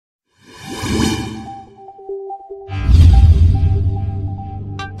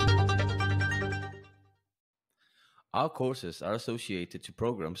Our courses are associated to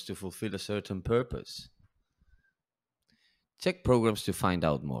programs to fulfill a certain purpose. Check programs to find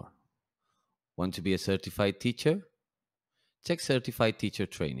out more. Want to be a certified teacher? Check certified teacher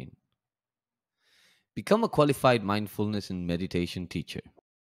training. Become a qualified mindfulness and meditation teacher.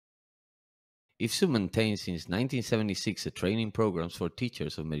 IFSU maintains since 1976 a training programs for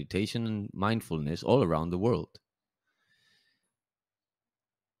teachers of meditation and mindfulness all around the world.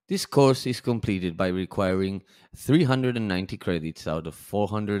 This course is completed by requiring 390 credits out of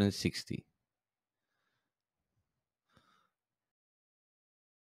 460.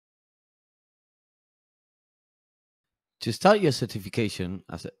 To start your certification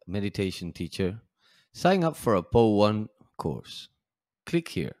as a meditation teacher, sign up for a PO1 course. Click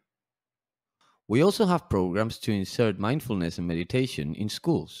here. We also have programs to insert mindfulness and meditation in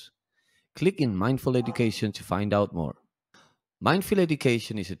schools. Click in Mindful Education to find out more. Mindful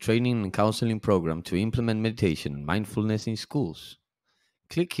Education is a training and counseling program to implement meditation and mindfulness in schools.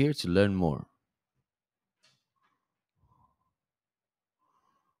 Click here to learn more.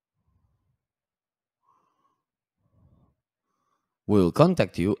 We'll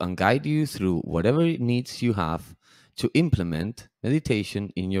contact you and guide you through whatever needs you have to implement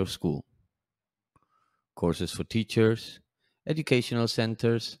meditation in your school. Courses for teachers, educational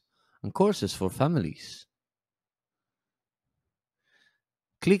centers, and courses for families.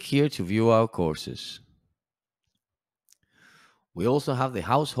 Click here to view our courses. We also have the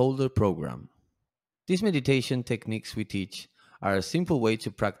Householder program. These meditation techniques we teach are a simple way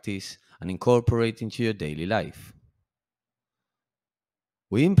to practice and incorporate into your daily life.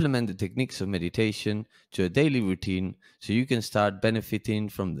 We implement the techniques of meditation to a daily routine so you can start benefiting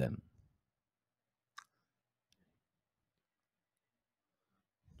from them.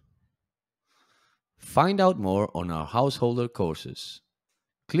 Find out more on our Householder courses.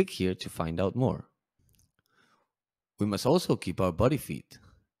 Click here to find out more. We must also keep our body fit.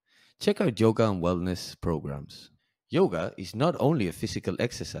 Check our yoga and wellness programs. Yoga is not only a physical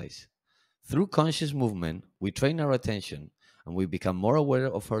exercise. Through conscious movement, we train our attention and we become more aware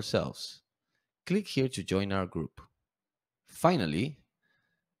of ourselves. Click here to join our group. Finally,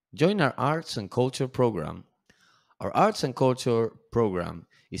 join our Arts and Culture program. Our Arts and Culture program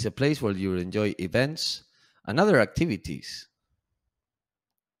is a place where you will enjoy events and other activities.